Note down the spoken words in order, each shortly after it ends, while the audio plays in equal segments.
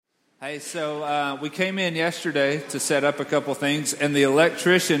Hey, so we came in yesterday to set up a couple things, and the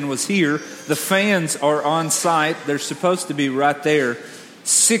electrician was here. The fans are on site. They're supposed to be right there.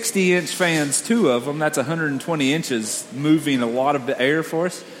 60-inch fans, two of them. That's 120 inches, moving a lot of the air for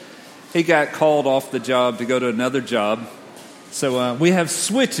us. He got called off the job to go to another job. So we have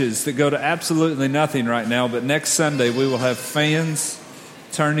switches that go to absolutely nothing right now, but next Sunday we will have fans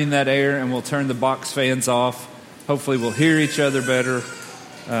turning that air, and we'll turn the box fans off. Hopefully we'll hear each other better.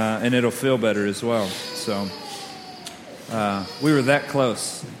 And it'll feel better as well. So we were that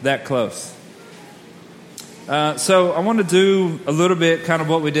close. So I want to do a little bit kind of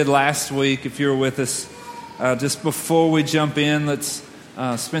what we did last week, if you were with us. Just before we jump in, let's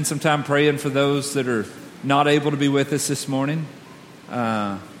spend some time praying for those that are not able to be with us this morning. We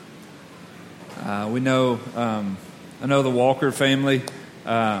know, I know the Walker family.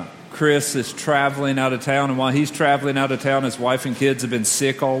 Chris is traveling out of town, and while he's traveling out of town, his wife and kids have been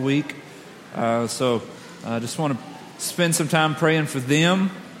sick all week. So I just want to spend some time praying for them.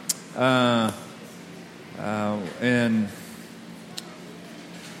 And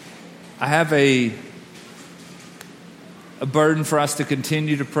I have a burden for us to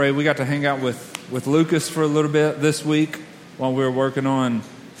continue to pray. We got to hang out with Lucas for a little bit this week while we were working on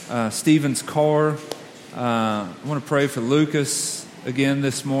Stephen's car. I want to pray for Lucas again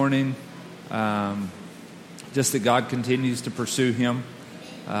this morning, just that God continues to pursue him.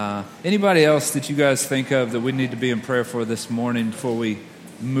 Anybody else that you guys think of that we need to be in prayer for this morning before we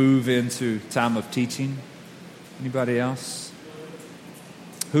move into time of teaching? Anybody else?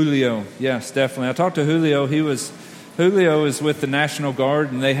 Julio, yes, definitely. I talked to Julio. Julio is with the National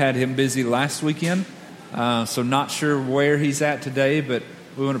Guard, and they had him busy last weekend. So not sure where he's at today, but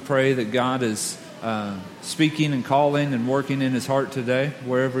we want to pray that God is speaking and calling and working in his heart today,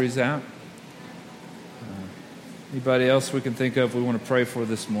 wherever he's at. Anybody else we can think of we want to pray for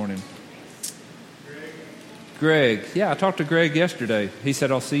this morning? Greg. Yeah, I talked to Greg yesterday. He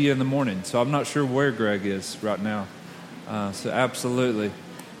said, I'll see you in the morning. So I'm not sure where Greg is right now. So absolutely.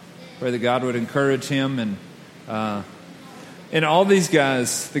 Pray that God would encourage him. And all these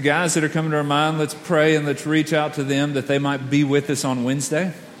guys, the guys that are coming to our mind, let's pray and let's reach out to them that they might be with us on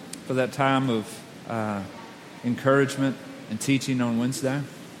Wednesday for that time of encouragement and teaching on Wednesday.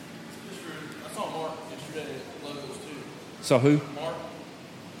 I saw Mark yesterday at Lowe's too. Saw who? Mark,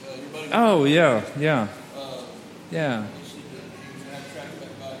 your buddy. Oh, yeah. He said that he was had tracked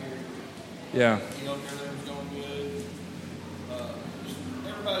back by here. Yeah. There was going good. Just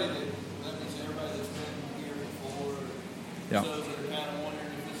everybody everybody that's been here before. Yeah. Those that are kind of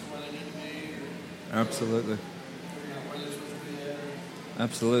wondering if this is where they need to be. Absolutely. Where they're supposed to be at.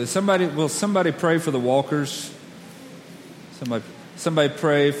 Absolutely. Somebody pray for the Walkers? Somebody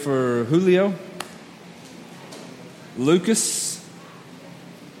pray for Julio? Lucas?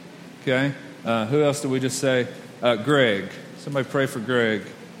 Okay. Who else did we just say? Greg. Somebody pray for Greg.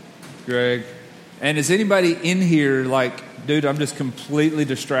 And is anybody in here like, dude, I'm just completely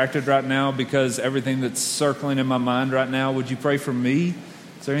distracted right now because everything that's circling in my mind right now, would you pray for me?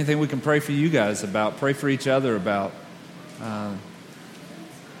 Is there anything we can pray for you guys about? Pray for each other about?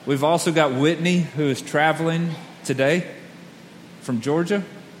 We've also got Whitney, who is traveling today from Georgia.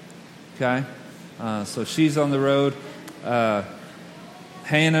 Okay. So she's on the road.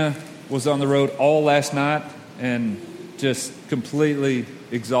 Hannah was on the road all last night and just completely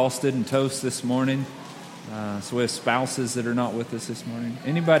exhausted and toast this morning. So we have spouses that are not with us this morning.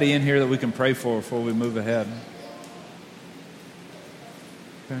 Anybody in here that we can pray for before we move ahead?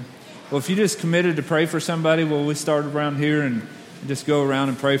 Okay. Well, if you just committed to pray for somebody, we start around here and just go around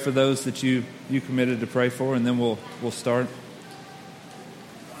and pray for those that you committed to pray for, and then we'll start.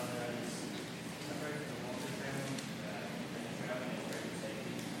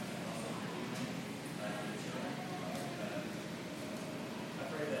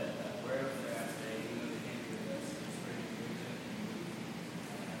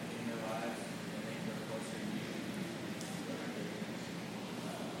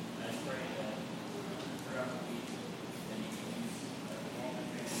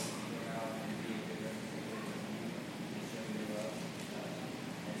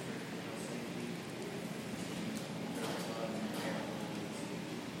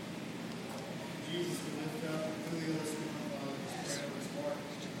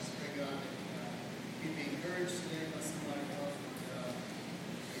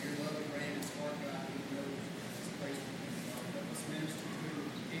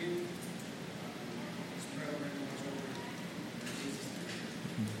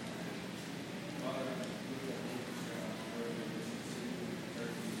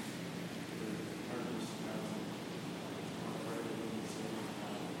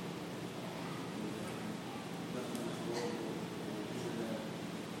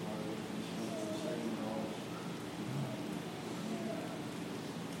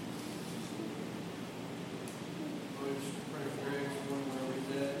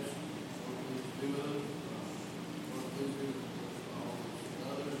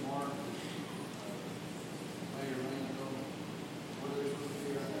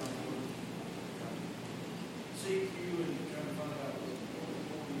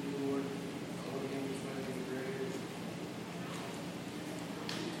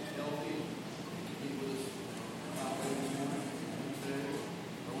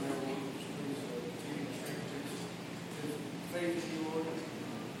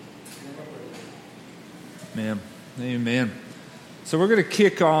 Amen. Amen. So we're going to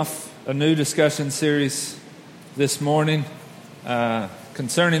kick off a new discussion series this morning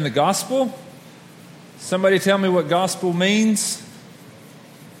concerning the gospel. Somebody tell me what gospel means.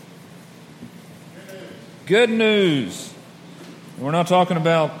 Good news. We're not talking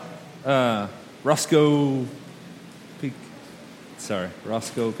about Roscoe Peak.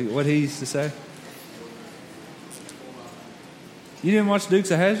 Roscoe Peak. What he used to say? You didn't watch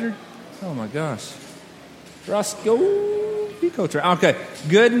Dukes of Hazzard? Oh my gosh. Roscoe Pico. Okay,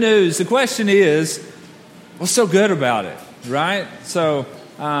 good news. The question is, what's so good about it, right? So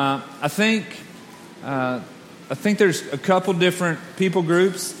I think there's a couple different people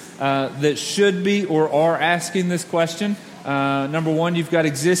groups that should be or are asking this question. Number one, you've got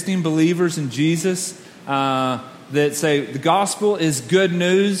existing believers in Jesus that say the gospel is good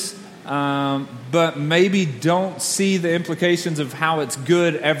news, but maybe don't see the implications of how it's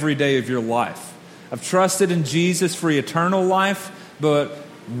good every day of your life. I've trusted in Jesus for eternal life, but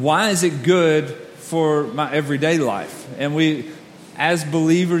why is it good for my everyday life? And we, as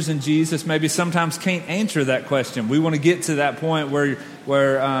believers in Jesus, maybe sometimes can't answer that question. We want to get to that point where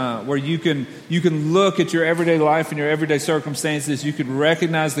you can look at your everyday life and your everyday circumstances. You can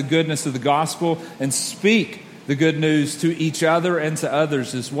recognize the goodness of the gospel and speak the good news to each other and to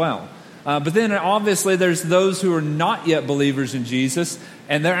others as well. But then obviously there's those who are not yet believers in Jesus,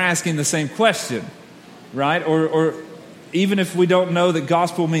 and they're asking the same question, right? Or even if we don't know that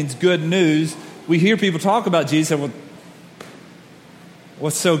gospel means good news, we hear people talk about Jesus and, well,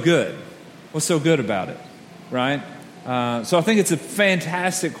 what's so good? What's so good about it, right? So I think it's a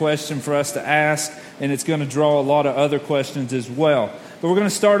fantastic question for us to ask, and it's going to draw a lot of other questions as well. But we're going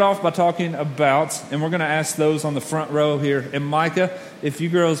to start off by talking about, and we're going to ask those on the front row here. And Micah, if you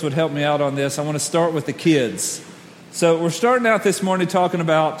girls would help me out on this, I want to start with the kids. So we're starting out this morning talking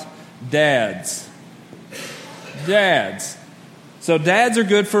about dads. Dads. So dads are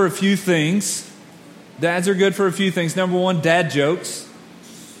good for a few things. Number one, dad jokes.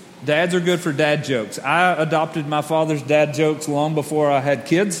 Dads are good for dad jokes. I adopted my father's dad jokes long before I had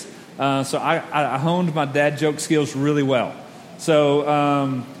kids. So I honed my dad joke skills really well. So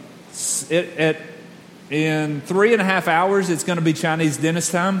in 3.5 hours, it's going to be Chinese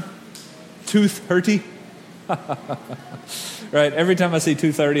dentist time. 2:30. Right, every time I see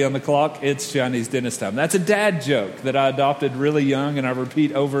 2:30 on the clock, it's Chinese dentist time. That's a dad joke that I adopted really young, and I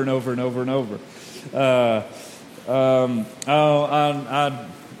repeat over and over and over and over.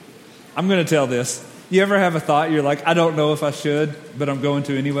 I'm going to tell this. You ever have a thought, you're like, I don't know if I should, but I'm going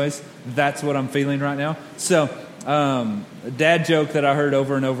to anyways? That's what I'm feeling right now. So a dad joke that I heard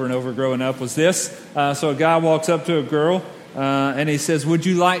over and over and over growing up was this. So a guy walks up to a girl, and he says, would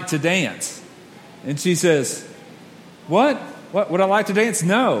you like to dance? And she says, what? Would I like to dance?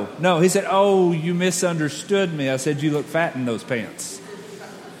 No. He said, oh, you misunderstood me. I said, you look fat in those pants.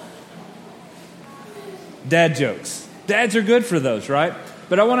 Dad jokes. Dads are good for those, right?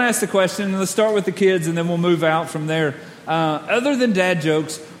 But I want to ask the question, and let's start with the kids, and then we'll move out from there. Other than dad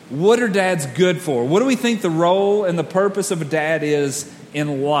jokes, what are dads good for? What do we think the role and the purpose of a dad is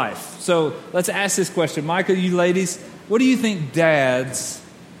in life? So let's ask this question. Micah, you ladies, what do you think dads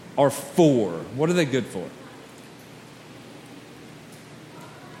are for? What are they good for?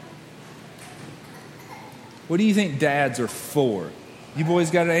 What do you think dads are for? You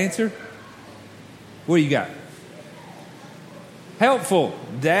boys got an answer? What do you got? Helpful.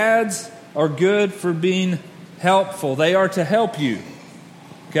 Dads are good for being helpful. They are to help you.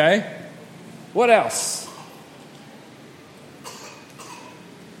 Okay? What else?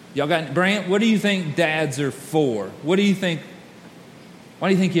 Y'all got Brant? What do you think dads are for? What do you think? Why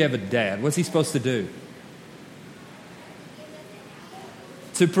do you think you have a dad? What's he supposed to do?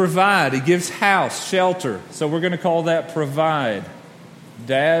 To provide. He gives house, shelter. So we're going to call that provide.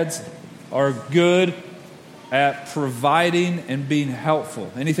 Dads are good at providing and being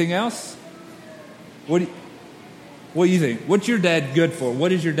helpful. Anything else? What do you think? What's your dad good for?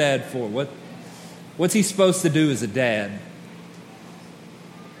 What is your dad for? What's he supposed to do as a dad?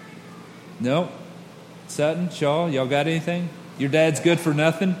 No? Sutton, Shaw, y'all got anything? Your dad's good for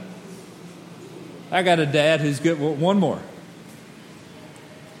nothing? I got a dad who's good. Well, one more.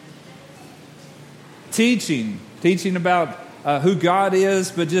 Teaching about who God is,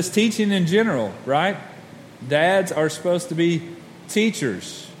 but just teaching in general, right? Dads are supposed to be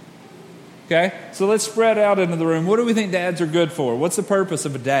teachers. Okay? So let's spread out into the room. What do we think dads are good for? What's the purpose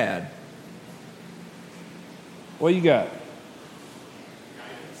of a dad? What you got?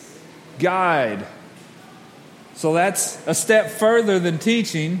 Guide. So that's a step further than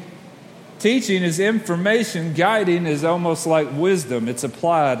teaching. Teaching is information. Guiding is almost like wisdom. It's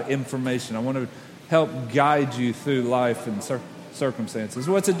applied information. I want to help guide you through life and circumstances.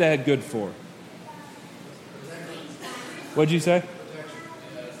 What's a dad good for? What'd you say?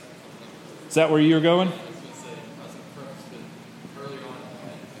 Is that where you're going?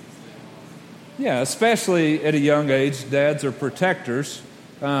 Yeah, especially at a young age, dads are protectors.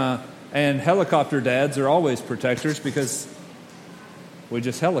 And helicopter dads are always protectors because we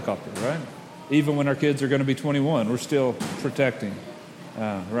just helicopter, right? Even when our kids are going to be 21, we're still protecting,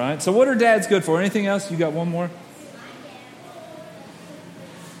 right? So what are dads good for? Anything else? You got one more?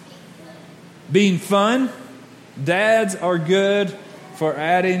 Being fun. Dads are good for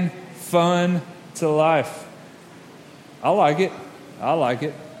adding fun to life. I like it.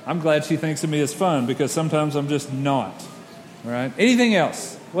 I'm glad she thinks of me as fun because sometimes I'm just not. All right. Anything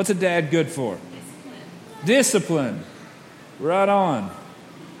else? What's a dad good for? Discipline. Right on.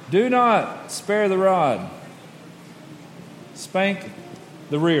 Do not spare the rod. Spank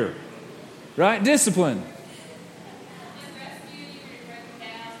the rear. Right? Discipline.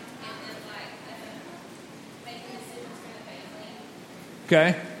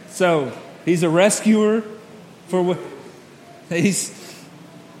 Okay. So he's a rescuer for what? He's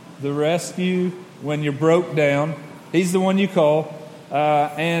the rescue when you're broke down. He's the one you call.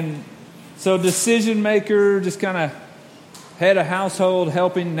 And so decision maker, just kind of head of household,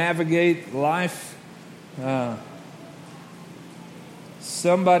 helping navigate life.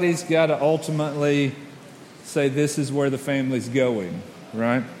 Somebody's got to ultimately say this is where the family's going,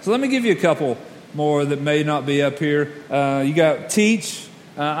 right? So let me give you a couple more that may not be up here. You got teach.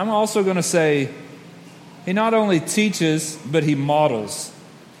 I'm also going to say he not only teaches, but he models.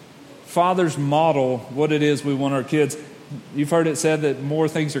 Fathers model what it is we want our kids. You've heard it said that more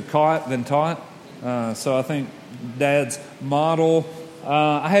things are caught than taught. So I think dads model.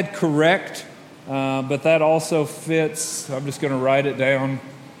 I had correct, but that also fits. I'm just going to write it down.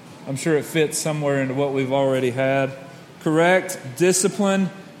 I'm sure it fits somewhere into what we've already had. Correct, discipline,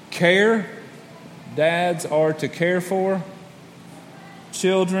 care. Dads are to care for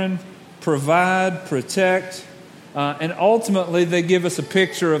children, provide, protect, and ultimately they give us a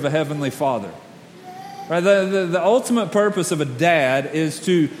picture of a heavenly Father. Right? The ultimate purpose of a dad is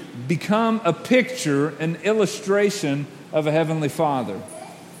to become a picture, an illustration of a heavenly Father,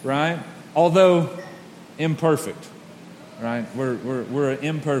 right? Although imperfect, right? We're an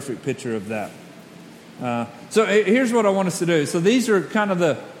imperfect picture of that. So here's what I want us to do. So these are kind of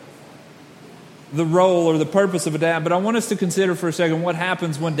the role or the purpose of a dad, but I want us to consider for a second what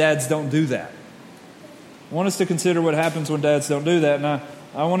happens when dads don't do that. I want us to consider what happens when dads don't do that. And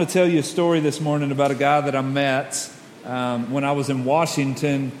I want to tell you a story this morning about a guy that I met when I was in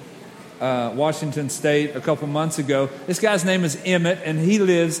Washington State a couple months ago. This guy's name is Emmett, and he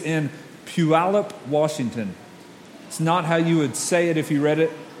lives in Puyallup, Washington. It's not how you would say it if you read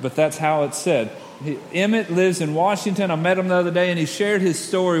it, but that's how it's said. Emmett lives in Washington. I met him the other day, and he shared his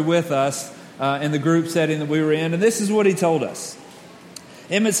story with us in the group setting that we were in, and this is what he told us.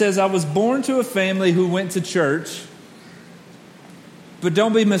 Emmett says, I was born to a family who went to church, but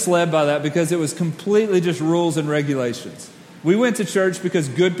don't be misled by that because it was completely just rules and regulations. We went to church because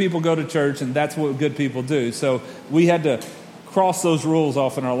good people go to church, and that's what good people do. So we had to cross those rules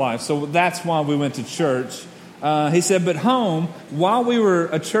off in our life. So that's why we went to church. He said, but home, while we were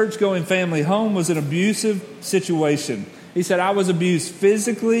a church-going family, home was an abusive situation. He said, I was abused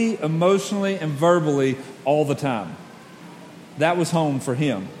physically, emotionally, and verbally all the time. That was home for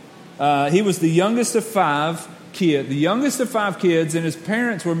him. He was the youngest of five kids, and his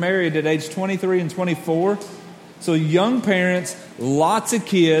parents were married at age 23 and 24. So young parents, lots of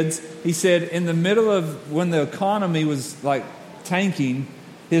kids. He said in the middle of when the economy was like tanking,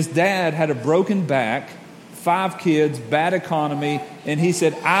 his dad had a broken back, 5 kids, bad economy, and he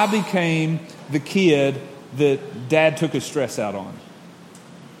said, I became the kid that dad took his stress out on.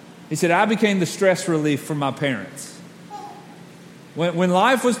 He said, I became the stress relief for my parents. When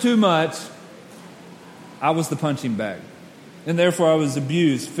life was too much, I was the punching bag. And therefore I was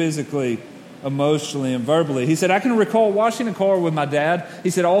abused physically, emotionally, and verbally. He said, I can recall washing a car with my dad. He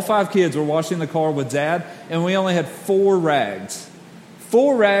said all 5 kids were washing the car with dad, and we only had 4 rags.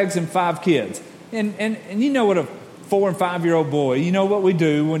 4 rags and 5 kids. And you know what a 4 and 5-year-old boy, you know what we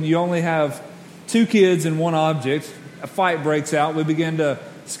do when you only have 2 kids and 1 object. A fight breaks out. We begin to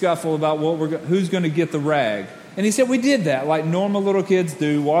scuffle about who's going to get the rag. And he said we did that like normal little kids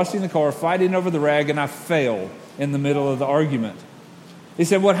do, washing the car, fighting over the rag, and I fell in the middle of the argument. He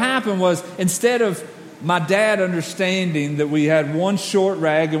said what happened was instead of my dad understanding that we had one short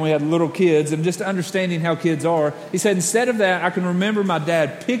rag and we had little kids, and just understanding how kids are, he said, instead of that, I can remember my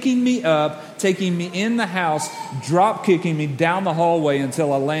dad picking me up, taking me in the house, drop kicking me down the hallway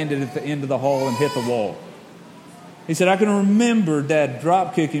until I landed at the end of the hall and hit the wall. He said, I can remember Dad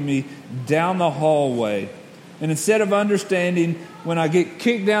drop kicking me down the hallway. And instead of understanding, when I get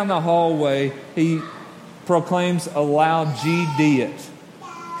kicked down the hallway, he proclaims a loud GD it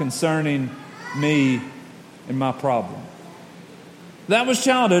concerning me and my problem. That was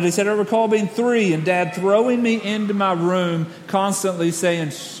childhood. He said, I recall being 3 and Dad throwing me into my room, constantly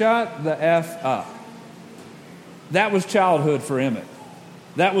saying, shut the F up. That was childhood for Emmett.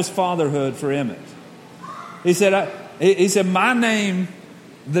 That was fatherhood for Emmett. He said, my name,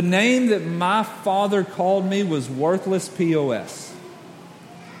 the name that my father called me was worthless POS.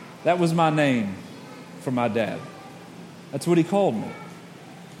 That was my name for my dad. That's what he called me.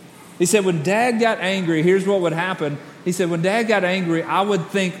 He said, when Dad got angry, here's what would happen. He said, when Dad got angry, I would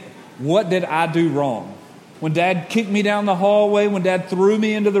think, what did I do wrong? When Dad kicked me down the hallway, when Dad threw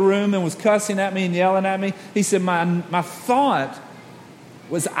me into the room and was cussing at me and yelling at me, he said, my thought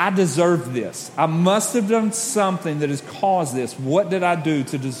was, I deserve this. I must have done something that has caused this. What did I do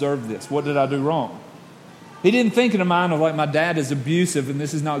to deserve this? What did I do wrong? He didn't think in a mind of like, my dad is abusive and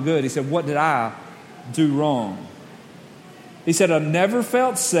this is not good. He said, what did I do wrong? He said, I never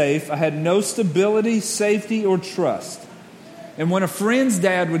felt safe. I had no stability, safety, or trust. And when a friend's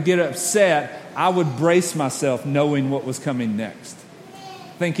dad would get upset, I would brace myself knowing what was coming next,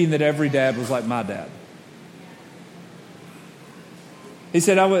 thinking that every dad was like my dad. He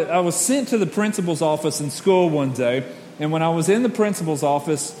said, I was sent to the principal's office in school one day, and when I was in the principal's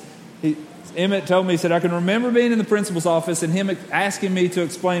office, Emmett told me, he said, I can remember being in the principal's office and him asking me to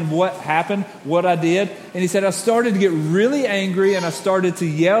explain what happened, what I did. And he said, I started to get really angry, and I started to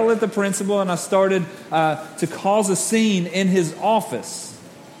yell at the principal, and I started to cause a scene in his office.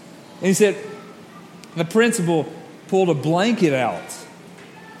 And he said, the principal pulled a blanket out,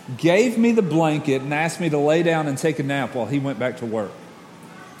 gave me the blanket, and asked me to lay down and take a nap while he went back to work.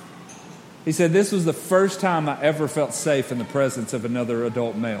 He said, this was the first time I ever felt safe in the presence of another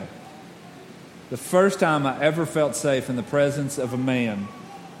adult male. The first time I ever felt safe in the presence of a man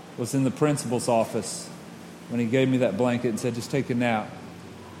was in the principal's office when he gave me that blanket and said, just take a nap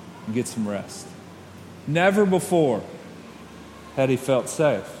and get some rest. Never before had he felt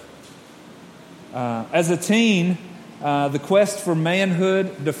safe. As a teen, the quest for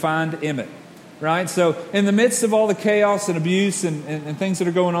manhood defined Emmett. Right? So in the midst of all the chaos and abuse and things that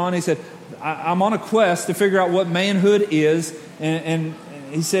are going on, he said, I'm on a quest to figure out what manhood is. And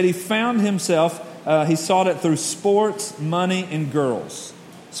he said he found himself, he sought it through sports, money, and girls.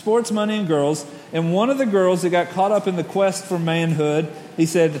 Sports, money, and girls. And one of the girls that got caught up in the quest for manhood, he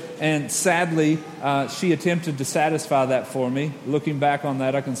said, and sadly, she attempted to satisfy that for me. Looking back on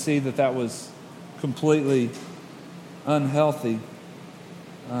that, I can see that was completely unhealthy.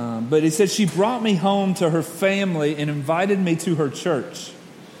 But he said she brought me home to her family and invited me to her church.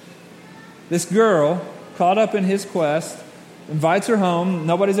 This girl, caught up in his quest, invites her home.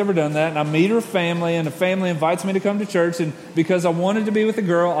 Nobody's ever done that. And I meet her family, and the family invites me to come to church. And because I wanted to be with the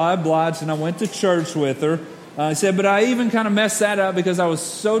girl, I obliged, and I went to church with her. He said, but I even kind of messed that up because I was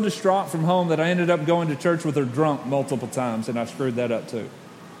so distraught from home that I ended up going to church with her drunk multiple times, and I screwed that up too.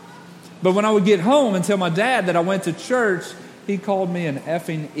 But when I would get home and tell my dad that I went to church, he called me an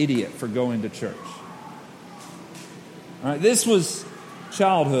effing idiot for going to church. All right, this was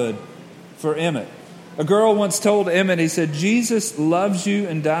childhood for Emmett. A girl once told Emmett, he said, Jesus loves you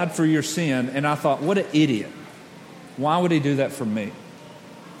and died for your sin. And I thought, what an idiot. Why would he do that for me?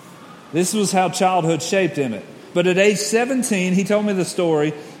 This was how childhood shaped Emmett. But at age 17, he told me the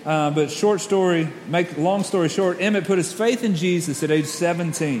story, but make long story short, Emmett put his faith in Jesus at age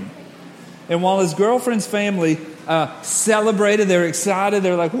 17. And while his girlfriend's family celebrated, they're excited,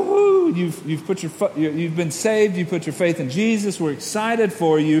 they're like, woohoo, you've been saved, you put your faith in Jesus, we're excited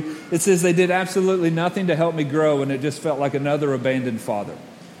for you. It says they did absolutely nothing to help me grow, and it just felt like another abandoned father.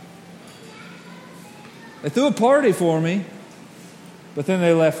 They threw a party for me, but then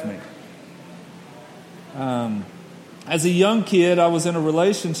they left me. As a young kid, I was in a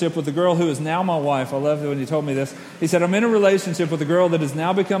relationship with a girl who is now my wife. I love it when he told me this. He said, I'm in a relationship with a girl that has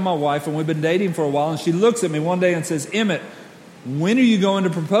now become my wife, and we've been dating for a while. And she looks at me one day and says, Emmett, when are you going to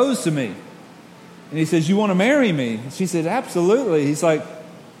propose to me? And he says, you want to marry me? And she said, absolutely. He's like,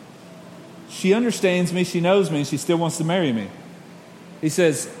 she understands me, she knows me, and she still wants to marry me. He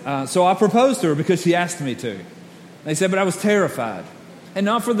says, so I proposed to her because she asked me to. And he said, but I was terrified. And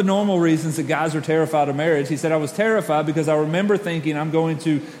not for the normal reasons that guys are terrified of marriage. He said, I was terrified because I remember thinking I'm going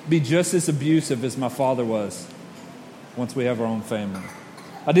to be just as abusive as my father was once we have our own family.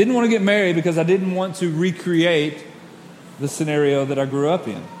 I didn't want to get married because I didn't want to recreate the scenario that I grew up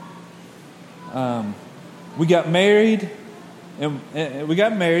in. We got married,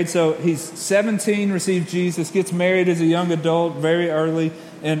 so he's 17, received Jesus, gets married as a young adult very early,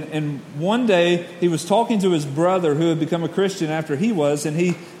 and one day he was talking to his brother who had become a Christian after he was, and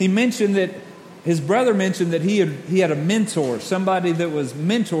he mentioned that his brother mentioned that he had a mentor, somebody that was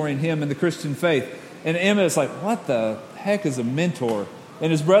mentoring him in the Christian faith. And Emmett's like, what the heck is a mentor?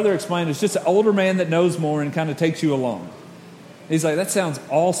 And his brother explained, it's just an older man that knows more and kind of takes you along. He's like, that sounds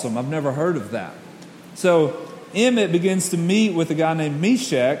awesome. I've never heard of that. So Emmett begins to meet with a guy named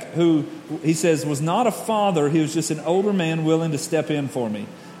Meshach, who he says was not a father. He was just an older man willing to step in for me.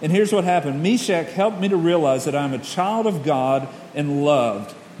 And here's what happened. Meshach helped me to realize that I'm a child of God and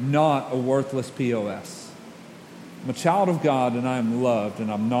loved, not a worthless POS. I'm a child of God and I am loved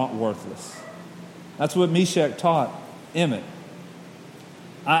and I'm not worthless. That's what Meshach taught Emmett.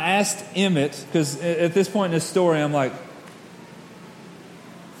 I asked Emmett, because at this point in this story, I'm like,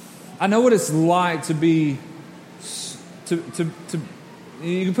 I know what it's like to be,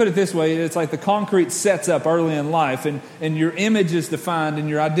 you can put it this way, it's like the concrete sets up early in life, and your image is defined, and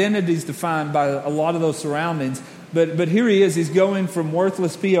your identity is defined by a lot of those surroundings. But here he is, he's going from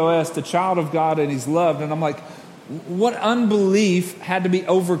worthless POS to child of God, and he's loved. And I'm like, what unbelief had to be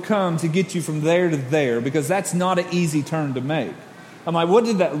overcome to get you from there to there? Because that's not an easy turn to make. I'm like, what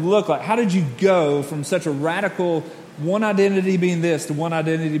did that look like? How did you go from such a radical, one identity being this to one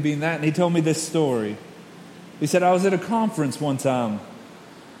identity being that? And he told me this story. He said, I was at a conference one time,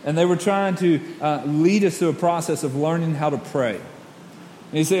 and they were trying to lead us through a process of learning how to pray.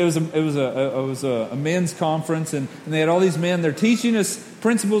 And he said it was a men's conference, and they had all these men. They're teaching us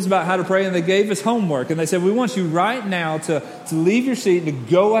principles about how to pray, and they gave us homework. And they said, we want you right now to leave your seat and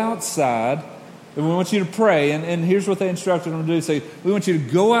to go outside, and we want you to pray. And here's what they instructed them to do. Say, we want you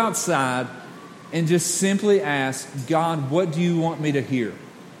to go outside and just simply ask, God, what do you want me to hear?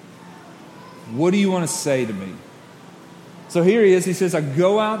 What do you want to say to me? So here he is. He says, I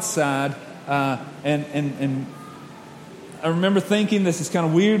go outside, and I remember thinking this is kind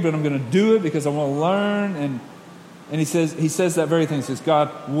of weird, but I'm going to do it because I want to learn. And he says that very thing. He says,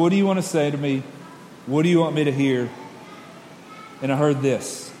 God, what do you want to say to me? What do you want me to hear? And I heard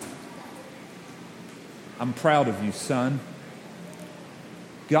this. I'm proud of you, son.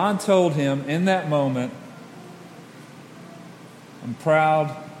 God told him in that moment, I'm proud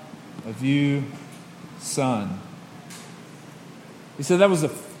of you, son. He said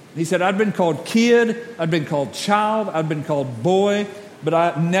He said, I'd been called kid, I'd been called child, I'd been called boy, but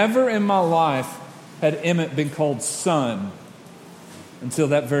I never in my life had Emmett been called son until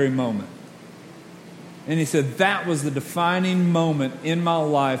that very moment. And he said, that was the defining moment in my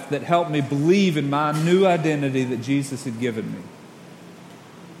life that helped me believe in my new identity that Jesus had given me.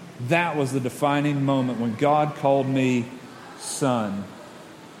 That was the defining moment when God called me son.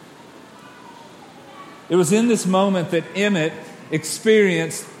 It was in this moment that Emmett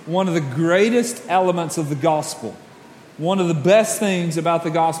experienced one of the greatest elements of the gospel. One of the best things about the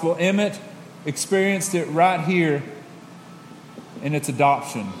gospel. Emmett experienced it right here, and it's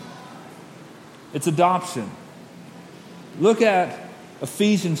adoption. It's adoption. Look at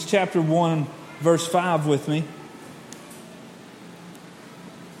Ephesians chapter 1, verse 5 with me.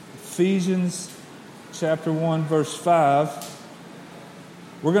 Ephesians chapter 1, verse 5.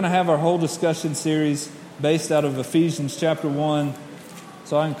 We're going to have our whole discussion series based out of Ephesians chapter 1.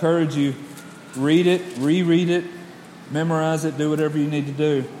 So I encourage you, read it, reread it, memorize it, do whatever you need to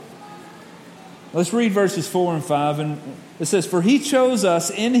do. Let's read verses 4 and 5. And it says, for he chose us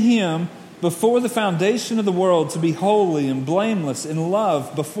in him before the foundation of the world to be holy and blameless in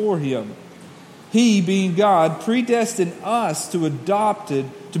love before him. He, being God, predestined us to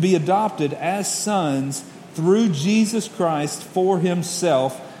be adopted as sons through Jesus Christ for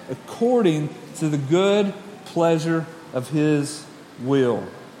himself, according to the good pleasure of his will.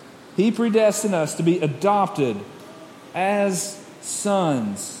 He predestined us to be adopted as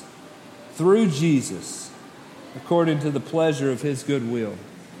sons through Jesus, according to the pleasure of his good will.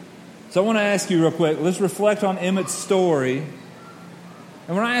 So I want to ask you real quick, let's reflect on Emmett's story.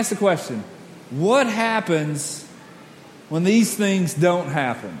 And when I ask the question, what happens when these things don't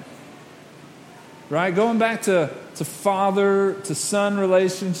happen? Right? Going back to father to son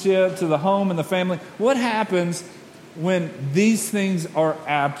relationship, to the home and the family. What happens when these things are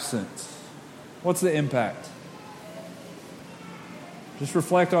absent? What's the impact? Just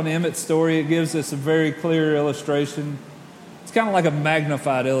reflect on Emmett's story. It gives us a very clear illustration. It's kind of like a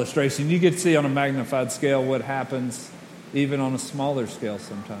magnified illustration. You get to see on a magnified scale what happens even on a smaller scale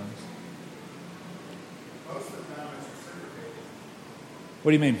sometimes. Most of the time it's reciprocated.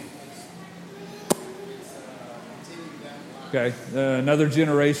 What do you mean? Continue down the line. Okay, another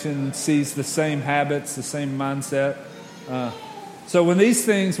generation sees the same habits, the same mindset. So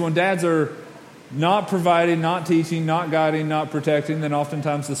when dads are not providing, not teaching, not guiding, not protecting, then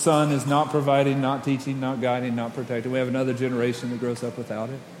oftentimes the son is not providing, not teaching, not guiding, not protecting. We have another generation that grows up without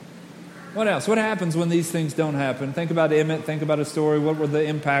it. What else? What happens when these things don't happen? Think about Emmett. Think about a story. What were the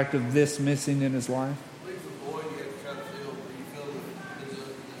impact of this missing in his life? Leaves a void you have to try to fill, where you fill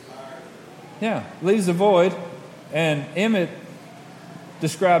the desire. Yeah, leaves a void. And Emmett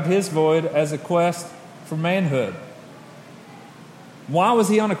described his void as a quest for manhood. Why was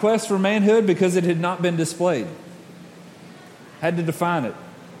he on a quest for manhood? Because it had not been displayed. Had to define it.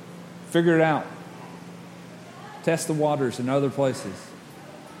 Figure it out. Test the waters in other places.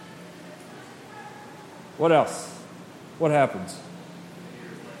 What else? What happens?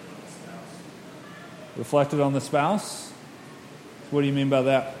 Reflected on the spouse? What do you mean by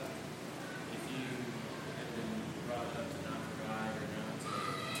that? If you have been brought up to not provide or not to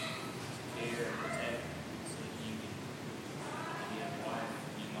care or protect, so that you can, if you have a wife,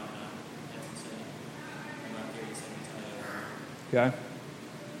 you might not have the same, you might carry the same mentality. Okay.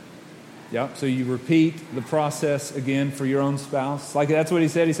 Yeah, so you repeat the process again for your own spouse. Like that's what he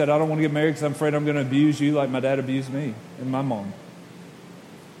said. He said, I don't want to get married because I'm afraid I'm going to abuse you like my dad abused me and my mom.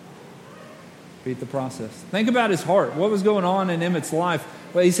 Repeat the process. Think about his heart. What was going on in Emmett's life?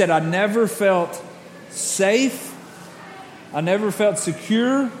 Well, he said, I never felt safe. I never felt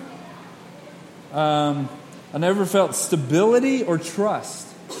secure. I never felt stability or trust.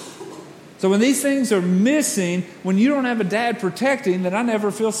 So when these things are missing, when you don't have a dad protecting, then I never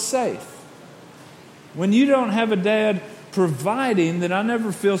feel safe. When you don't have a dad providing, then I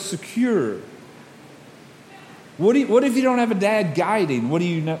never feel secure. What if you don't have a dad guiding? What do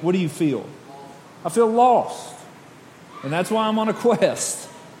you feel? I feel lost. And that's why I'm on a quest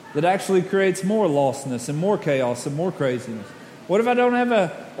that actually creates more lostness and more chaos and more craziness. What if I don't have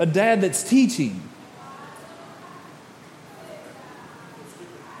a dad that's teaching?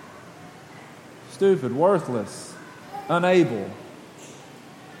 Stupid, worthless, unable.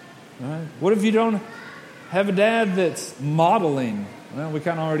 Right? What if you don't have a dad that's modeling? Well, we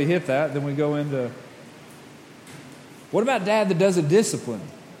kind of already hit that. Then we go into, what about dad that doesn't discipline?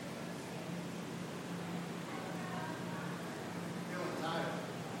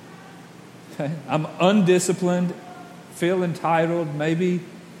 Okay. I'm undisciplined, feel entitled, maybe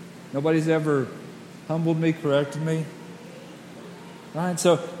nobody's ever humbled me, corrected me. Right?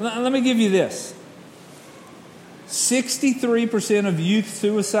 So let me give you this. 63% of youth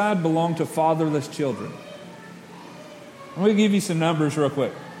suicide belong to fatherless children. I'm going to give you some numbers real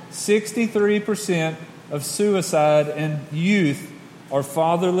quick. 63% of suicide in youth are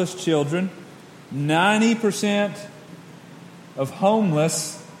fatherless children. 90% of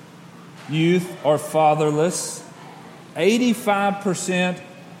homeless youth are fatherless. 85%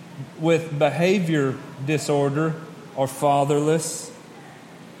 with behavior disorder are fatherless.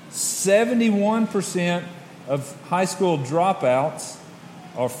 71% of high school dropouts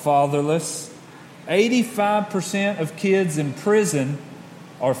are fatherless. 85% of kids in prison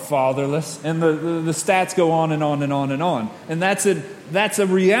are fatherless. And the stats go on and on and on and on. And that's a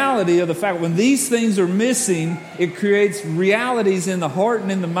reality of the fact when these things are missing, it creates realities in the heart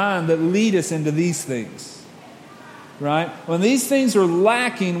and in the mind that lead us into these things. Right? When these things are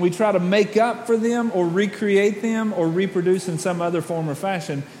lacking, we try to make up for them or recreate them or reproduce in some other form or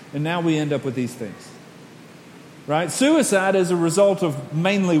fashion. And now we end up with these things. Right? Suicide is a result of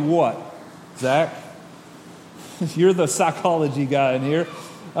mainly what? Zach? You're the psychology guy in here.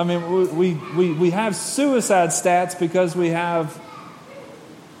 I mean, we have suicide stats because we have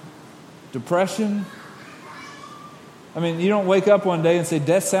depression. I mean, you don't wake up one day and say,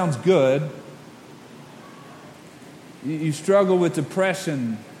 death sounds good. You struggle with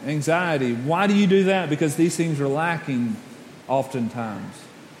depression, anxiety. Why do you do that? Because these things are lacking oftentimes.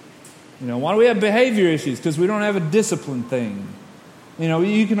 You know, why do we have behavior issues? Because we don't have a discipline thing. You know,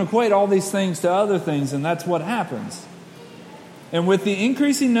 you can equate all these things to other things, and that's what happens. And with the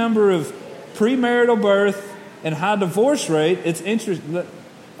increasing number of premarital birth and high divorce rate, it's interesting. In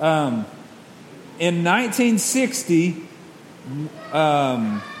 1960,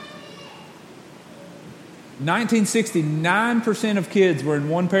 9% of kids were in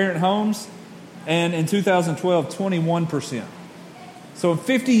one-parent homes, and in 2012, 21%. So in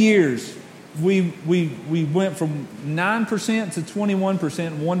 50 years, we went from 9% to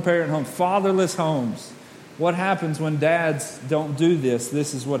 21% one-parent homes, fatherless homes. what happens when dads don't do this?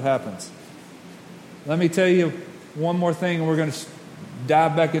 This is what happens. Let me tell you one more thing, and we're going to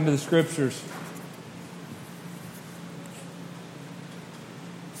dive back into the Scriptures.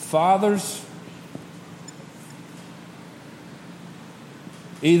 Fathers,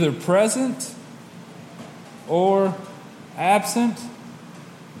 either present or absent,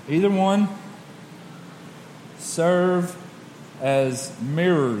 either one, serve as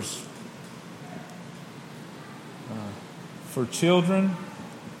mirrors for children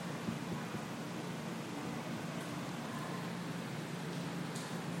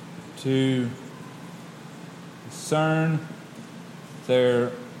to discern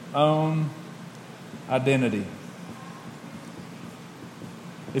their own identity.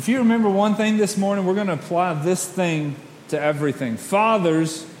 If you remember one thing this morning, we're going to apply this thing to everything.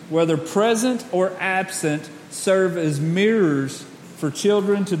 Fathers, whether present or absent, serve as mirrors for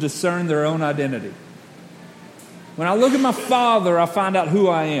children to discern their own identity. When I look at my father, I find out who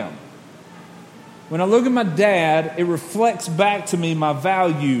I am. When I look at my dad, it reflects back to me my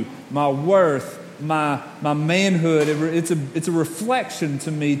value, my worth, my manhood. It's a reflection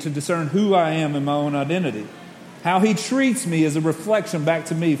to me to discern who I am in my own identity. How he treats me is a reflection back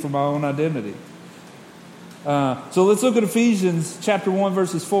to me for my own identity. So let's look at Ephesians chapter 1,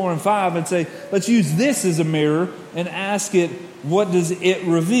 verses 4 and 5 and say, let's use this as a mirror and ask it, what does it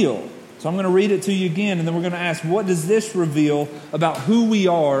reveal? So I'm going to read it to you again, and then we're going to ask, what does this reveal about who we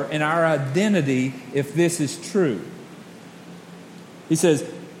are and our identity if this is true? He says,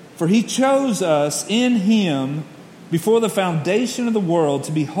 for he chose us in him before the foundation of the world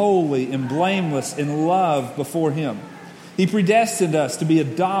to be holy and blameless in love before him. He predestined us to be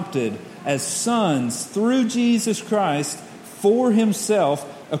adopted as sons through Jesus Christ for himself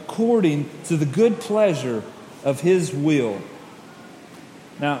according to the good pleasure of his will.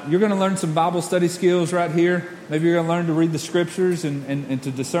 Now, you're going to learn some Bible study skills right here. Maybe you're going to learn to read the Scriptures and to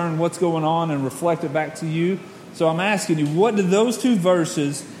discern what's going on and reflect it back to you. So I'm asking you, what do those two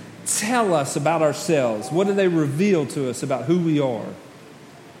verses tell us about ourselves? What do they reveal to us about who we are?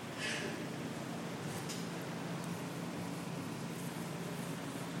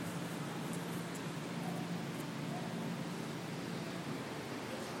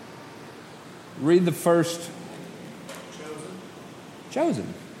 Read the first.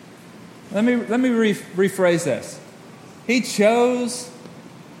 Chosen. Let me rephrase this. He chose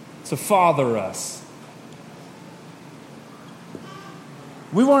to father us.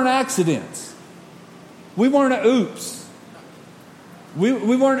 We weren't accidents. We weren't an oops. We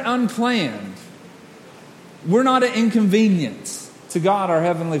weren't unplanned. We're not an inconvenience to God, our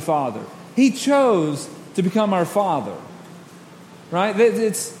Heavenly Father. He chose to become our Father. Right?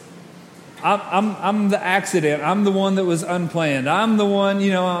 I'm the accident. I'm the one that was unplanned. I'm the one,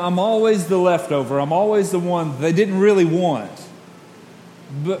 I'm always the leftover. I'm always the one they didn't really want.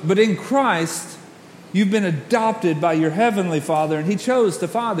 But in Christ, you've been adopted by your Heavenly Father, and He chose to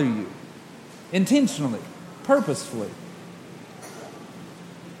father you intentionally, purposefully.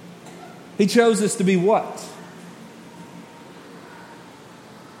 He chose us to be what?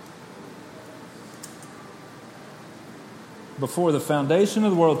 Before the foundation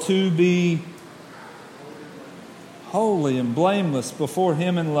of the world, to be holy and blameless before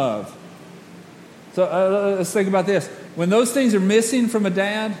Him in love. So let's think about this. When those things are missing from a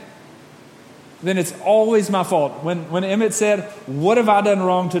dad, then it's always my fault. When Emmett said, what have I done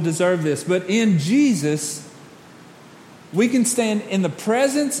wrong to deserve this? But in Jesus, we can stand in the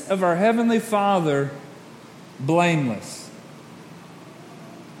presence of our Heavenly Father blameless.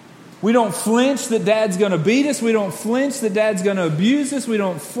 We don't flinch that Dad's going to beat us. We don't flinch that Dad's going to abuse us. We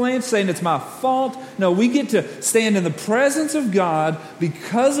don't flinch saying it's my fault. No, we get to stand in the presence of God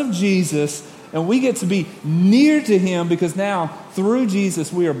because of Jesus, and we get to be near to Him because now, through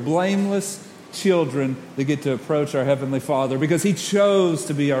Jesus, we are blameless children that get to approach our Heavenly Father because He chose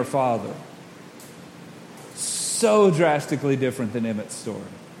to be our Father. So drastically different than Emmett's story.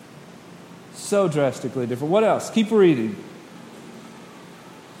 So drastically different. What else? Keep reading.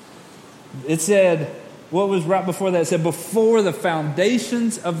 It said, what was right before that? It said, before the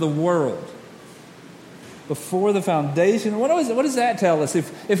foundations of the world. Before the foundation. What does that tell us?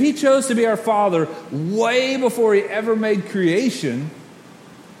 If He chose to be our Father way before He ever made creation,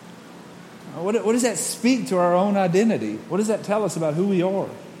 what does that speak to our own identity? What does that tell us about who we are?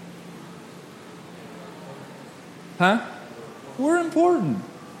 Huh? We're important.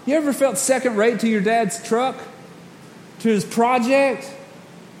 You ever felt second rate to your dad's truck? To his project?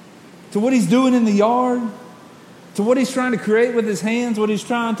 To what he's doing in the yard? To what he's trying to create with his hands? What he's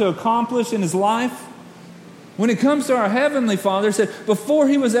trying to accomplish in his life? When it comes to our Heavenly Father, it said, before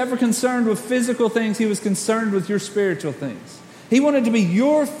He was ever concerned with physical things, He was concerned with your spiritual things. He wanted to be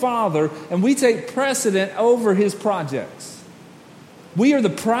your Father, and we take precedent over His projects. We are the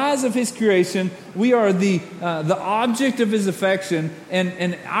prize of His creation. We are the object of His affection.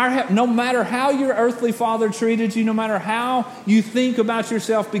 And no matter how your earthly father treated you, no matter how you think about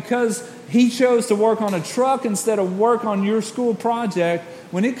yourself, because he chose to work on a truck instead of work on your school project,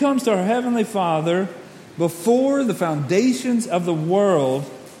 when it comes to our Heavenly Father, before the foundations of the world,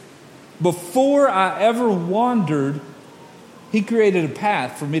 before I ever wandered, He created a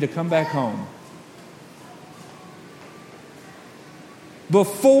path for me to come back home.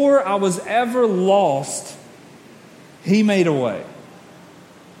 Before I was ever lost, He made a way.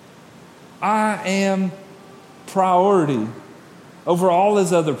 I am priority over all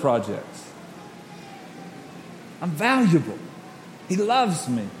His other projects. I'm valuable. He loves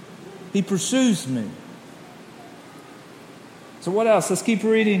me. He pursues me. So what else? Let's keep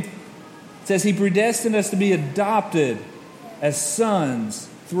reading. It says He predestined us to be adopted as sons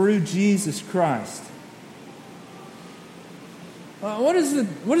through Jesus Christ. What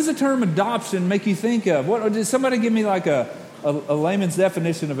does the term adoption make you think of? Did somebody give me like a layman's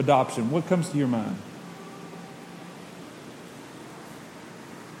definition of adoption? What comes to your mind?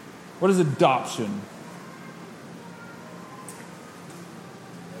 What is adoption?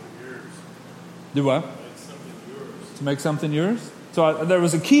 Do what? To make something yours. So there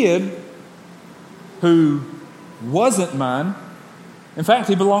was a kid who wasn't mine. In fact,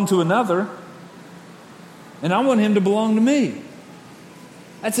 he belonged to another. And I want him to belong to me.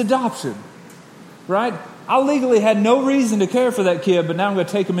 That's adoption, right? I legally had no reason to care for that kid, but now I'm going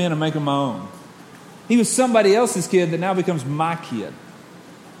to take him in and make him my own. He was somebody else's kid that now becomes my kid.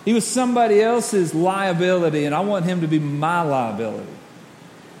 He was somebody else's liability, and I want him to be my liability,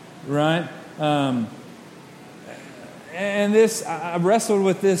 right? And I wrestled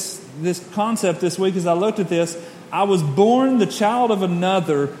with this concept this week as I looked at this. I was born the child of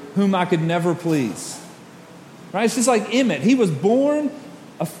another whom I could never please. Right? It's just like Emmett. He was born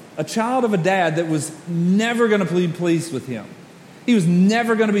a child of a dad that was never going to be pleased with him. He was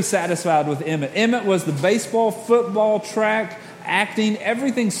never going to be satisfied with Emmett. Emmett was the baseball, football, track, acting,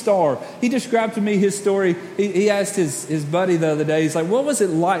 everything star. He described to me his story. He asked his buddy the other day, he's like, what was it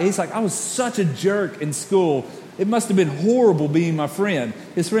like? He's like, I was such a jerk in school. It must have been horrible being my friend.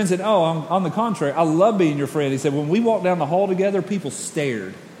 His friend said, on the contrary, I love being your friend. He said, when we walked down the hall together, people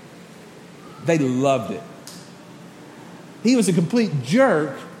stared. They loved it. He was a complete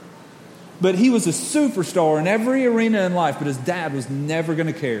jerk, but he was a superstar in every arena in life. But his dad was never going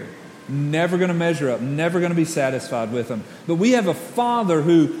to care, never going to measure up, never going to be satisfied with him. But we have a Father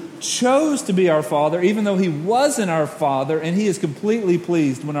who chose to be our Father, even though He wasn't our Father, and He is completely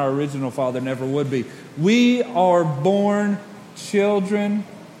pleased when our original Father never would be. We are born children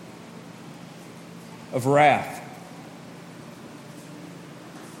of wrath.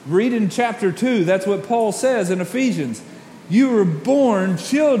 Read in chapter 2, that's what Paul says in Ephesians. You were born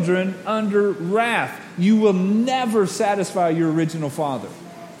children under wrath. You will never satisfy your original Father.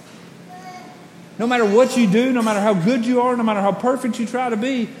 No matter what you do, no matter how good you are, no matter how perfect you try to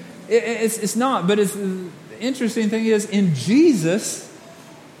be, it's not. But the interesting thing is, in Jesus,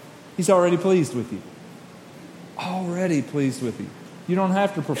 He's already pleased with you. Already pleased with you. You don't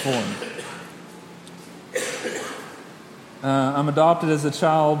have to perform. I'm adopted as a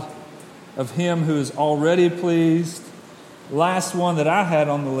child of Him who is already pleased. Last one that I had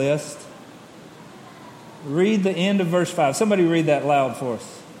on the list. Read the end of verse 5. Somebody read that loud for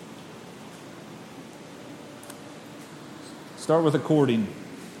us. Start with according.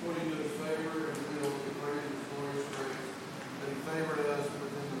 According to His favor and will, according to His glorious grace, that He favored us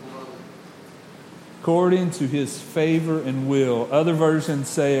within the beloved. According to His favor and will. Other versions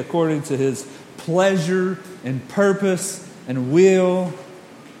say according to His pleasure and purpose and will.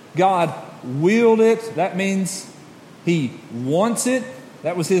 God willed it. That means He wants it.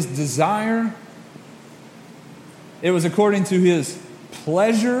 That was His desire. It was according to His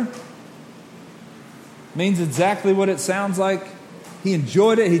pleasure. Means exactly what it sounds like. He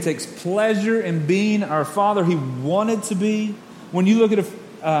enjoyed it. He takes pleasure in being our Father. He wanted to be. When you look at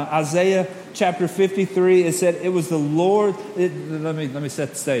Isaiah chapter 53, it said it was the Lord. Let me set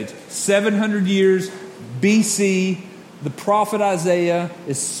the stage. 700 years BC, the prophet Isaiah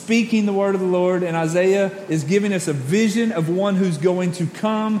is speaking the word of the Lord, and Isaiah is giving us a vision of one who's going to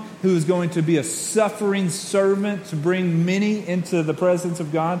come, who is going to be a suffering servant to bring many into the presence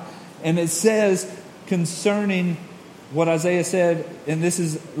of God. And it says concerning what Isaiah said, and this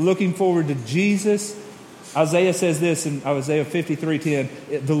is looking forward to Jesus, Isaiah says this in Isaiah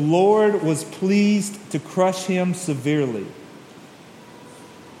 53:10, the Lord was pleased to crush him severely.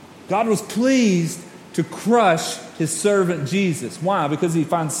 God was pleased to crush his servant Jesus. Why? Because he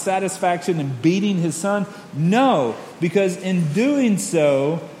finds satisfaction in beating his son? No, because in doing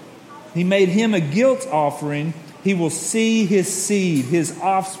so, he made him a guilt offering. He will see his seed, his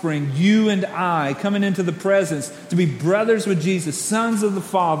offspring, you and I, coming into the presence to be brothers with Jesus, sons of the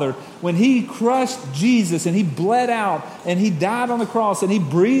Father. When he crushed Jesus and he bled out and he died on the cross and he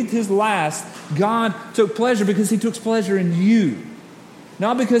breathed his last, God took pleasure because he took pleasure in you.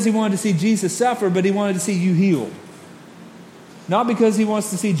 Not because he wanted to see Jesus suffer, but he wanted to see you healed. Not because he wants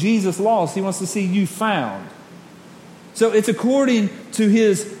to see Jesus lost, he wants to see you found. So it's according to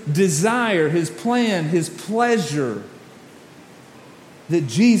his desire, his plan, his pleasure that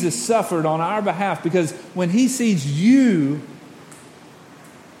Jesus suffered on our behalf, because when he sees you,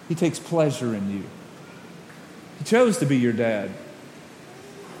 he takes pleasure in you. He chose to be your dad.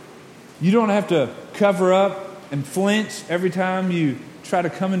 You don't have to cover up and flinch every time you try to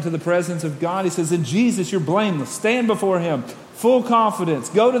come into the presence of God. He says, in Jesus, you're blameless. Stand before him, full confidence.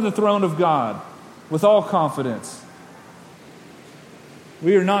 Go to the throne of God with all confidence.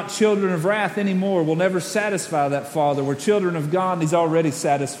 We are not children of wrath anymore. We'll never satisfy that Father. We're children of God, and he's already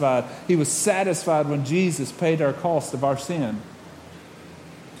satisfied. He was satisfied when Jesus paid our cost of our sin.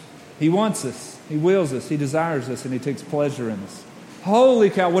 He wants us. He wills us. He desires us, and he takes pleasure in us.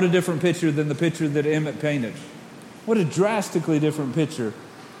 Holy cow, what a different picture than the picture that Emmett painted. What a drastically different picture.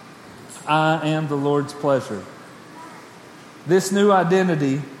 I am the Lord's pleasure. This new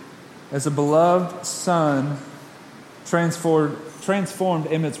identity as a beloved son transformed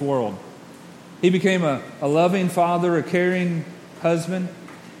Emmett's world. He became a loving father, a caring husband.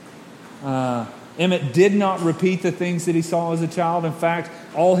 Emmett did not repeat the things that he saw as a child. In fact,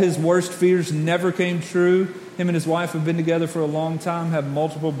 all his worst fears never came true. Him and his wife have been together for a long time, have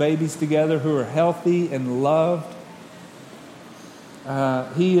multiple babies together who are healthy and loved.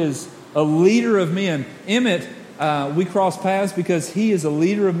 He is a leader of men. Emmett, we cross paths because he is a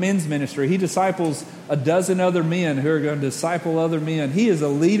leader of men's ministry. He disciples a dozen other men who are going to disciple other men. He is a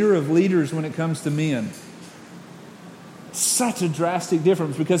leader of leaders when it comes to men. Such a drastic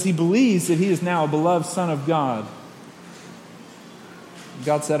difference because he believes that he is now a beloved son of God.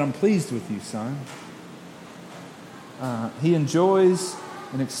 God said, I'm pleased with you, son. He enjoys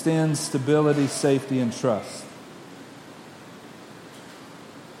and extends stability, safety, and trust.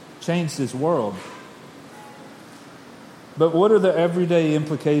 Changed his world. But what are the everyday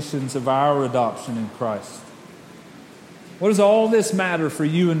implications of our adoption in Christ? What does all this matter for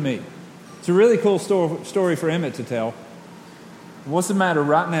you and me? It's a really cool story for Emmett to tell. What's the matter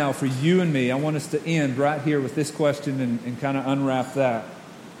right now for you and me? I want us to end right here with this question and kind of unwrap that.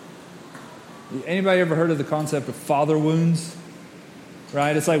 Anybody ever heard of the concept of father wounds?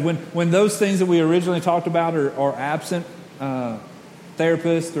 Right? It's like when those things that we originally talked about are absent,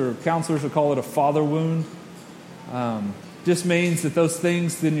 therapists or counselors will call it a father wound. Just means that those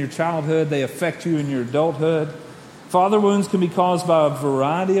things in your childhood, they affect you in your adulthood. Father wounds can be caused by a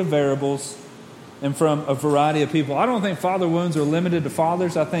variety of variables and from a variety of people. I don't think father wounds are limited to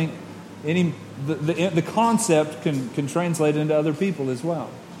fathers. I think the concept can translate into other people as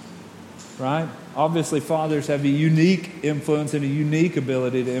well. Right? Obviously, fathers have a unique influence and a unique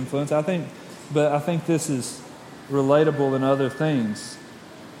ability to influence. I think this is relatable in other things.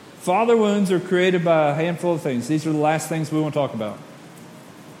 Father wounds are created by a handful of things. These are the last things we want to talk about.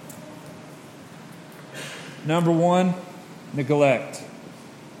 Number one, neglect.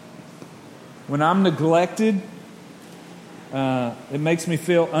 When I'm neglected, it makes me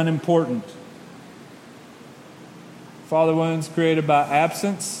feel unimportant. Father wounds created by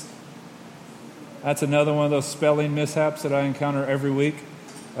absence. That's another one of those spelling mishaps that I encounter every week.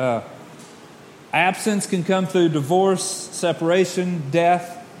 Absence can come through divorce, separation,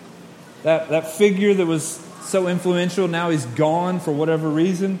 death. That figure that was so influential, now he's gone for whatever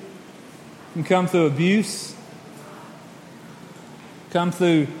reason. It can come through abuse. Come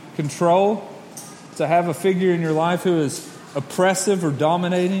through control. To have a figure in your life who is oppressive or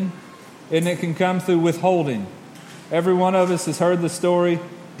dominating. And it can come through withholding. Every one of us has heard the story.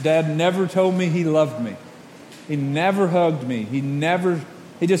 Dad never told me he loved me. He never hugged me.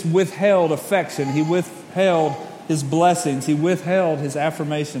 He just withheld affection. He withheld his blessings. He withheld his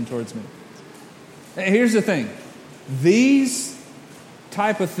affirmation towards me. Here's the thing. These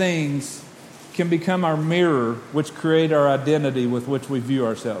type of things can become our mirror, which create our identity with which we view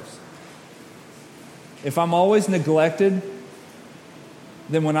ourselves. If I'm always neglected,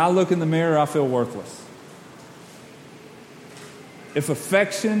 then when I look in the mirror, I feel worthless. If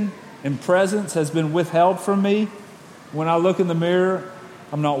affection and presence has been withheld from me, when I look in the mirror,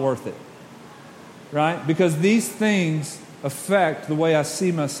 I'm not worth it. Right? Because these things affect the way I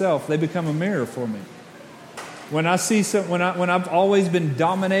see myself. They become a mirror for me. When I see when I've always been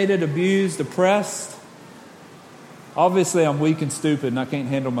dominated, abused, oppressed, obviously I'm weak and stupid and I can't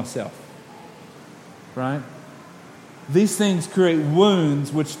handle myself. Right? These things create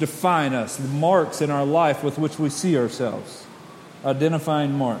wounds which define us, the marks in our life with which we see ourselves.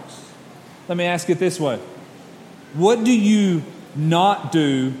 Identifying marks. Let me ask it this way. What do you not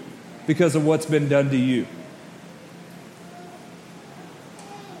do because of what's been done to you?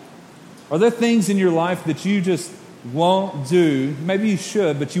 Are there things in your life that you just won't do? Maybe you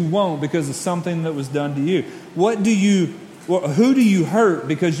should, but you won't because of something that was done to you. Who do you hurt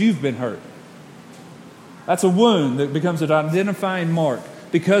because you've been hurt? That's a wound that becomes an identifying mark.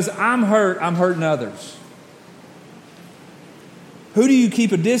 Because I'm hurting others. Who do you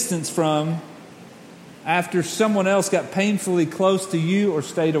keep a distance from after someone else got painfully close to you or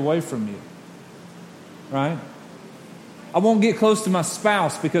stayed away from you? Right? I won't get close to my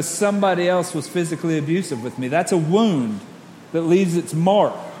spouse because somebody else was physically abusive with me. That's a wound that leaves its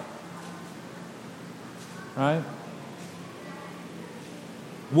mark. Right?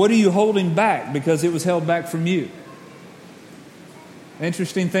 What are you holding back because it was held back from you?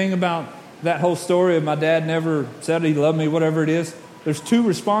 Interesting thing about that whole story of my dad never said he loved me, whatever it is. There's two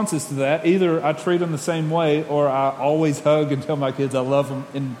responses to that. Either I treat them the same way or I always hug and tell my kids I love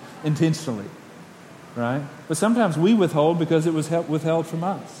them intentionally. Right? But sometimes we withhold because it was withheld from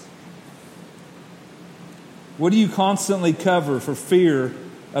us. What do you constantly cover for fear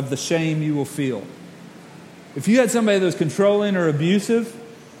of the shame you will feel? If you had somebody that was controlling or abusive,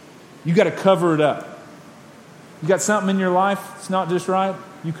 you got to cover it up. You got something in your life that's not just right,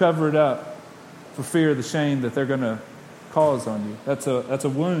 you cover it up for fear of the shame that they're going to cause on you. That's a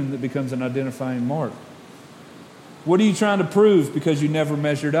wound that becomes an identifying mark. What are you trying to prove because you never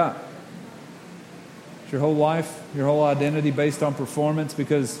measured up? Is your whole life, your whole identity based on performance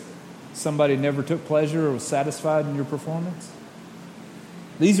because somebody never took pleasure or was satisfied in your performance?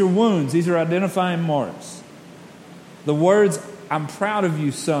 These are wounds. These are identifying marks. The words, "I'm proud of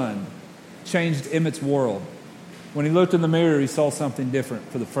you, son," changed Emmett's world. When he looked in the mirror, he saw something different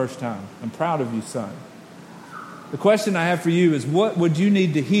for the first time. "I'm proud of you, son." The question I have for you is, what would you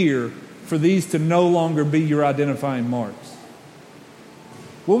need to hear for these to no longer be your identifying marks?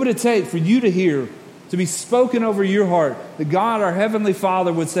 What would it take for you to hear, to be spoken over your heart, that God, our Heavenly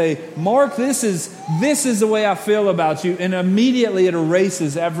Father, would say, "Mark, this is the way I feel about you," and immediately it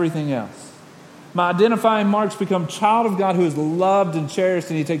erases everything else. My identifying marks become child of God who is loved and cherished,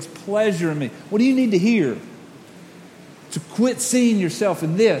 and He takes pleasure in me. What do you need to hear to quit seeing yourself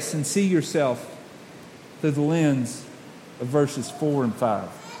in this and see yourself through the lens of verses 4 and 5?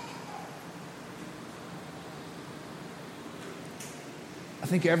 I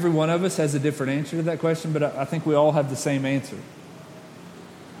think every one of us has a different answer to that question, but I think we all have the same answer.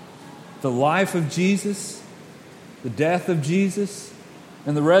 The life of Jesus, the death of Jesus,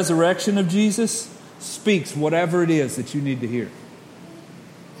 and the resurrection of Jesus speaks whatever it is that you need to hear.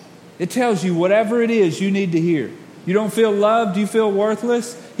 It tells you whatever it is you need to hear. You don't feel loved, you feel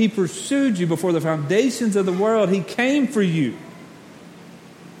worthless. He pursued you before the foundations of the world. He came for you.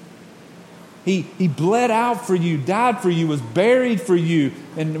 He bled out for you, died for you, was buried for you,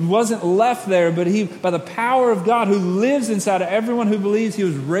 and wasn't left there, but He, by the power of God who lives inside of everyone who believes, He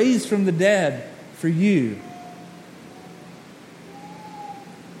was raised from the dead for you.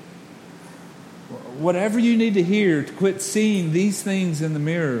 Whatever you need to hear to quit seeing these things in the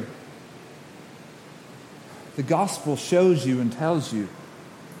mirror, the gospel shows you and tells you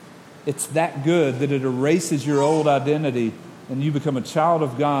it's that good that it erases your old identity and you become a child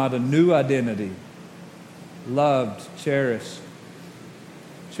of God, a new identity, loved, cherished,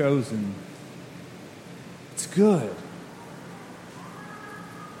 chosen. It's good.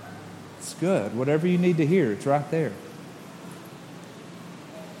 It's good. Whatever you need to hear, it's right there.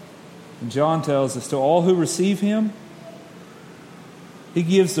 And John tells us, to all who receive Him, He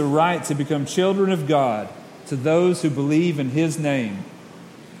gives the right to become children of God, to those who believe in His name.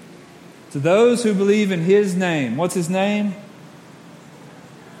 To those who believe in His name. What's His name?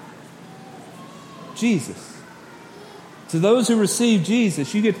 Jesus. To those who receive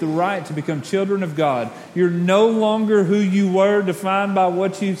Jesus, you get the right to become children of God. You're no longer who you were, defined by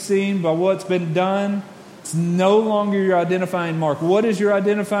what you've seen, by what's been done. It's no longer your identifying mark. What is your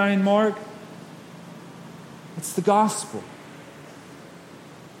identifying mark? It's the gospel.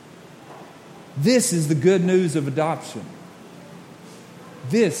 This is the good news of adoption.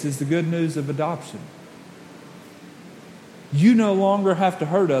 This is the good news of adoption. You no longer have to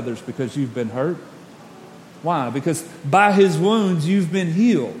hurt others because you've been hurt. Why? Because by His wounds you've been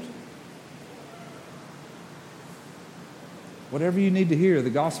healed. Whatever you need to hear, the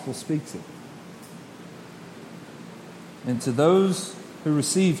gospel speaks it. And to those who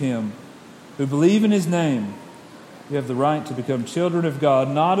receive Him, who believe in His name, you have the right to become children of God,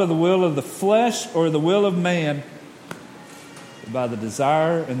 not of the will of the flesh or the will of man, but by the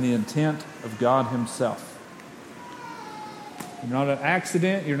desire and the intent of God Himself. You're not an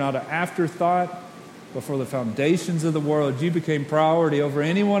accident, you're not an afterthought. Before the foundations of the world, you became priority over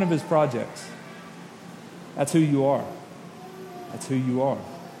any one of His projects. That's who you are. That's who you are.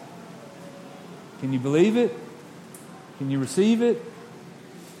 Can you believe it? Can you receive it?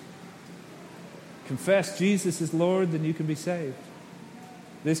 Confess Jesus is Lord, then you can be saved.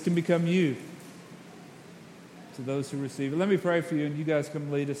 This can become you to those who receive it. Let me pray for you, and you guys come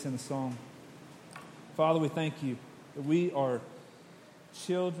lead us in a song. Father, we thank you that we are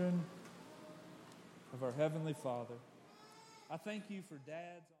children of our Heavenly Father. I thank you for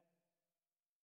dads.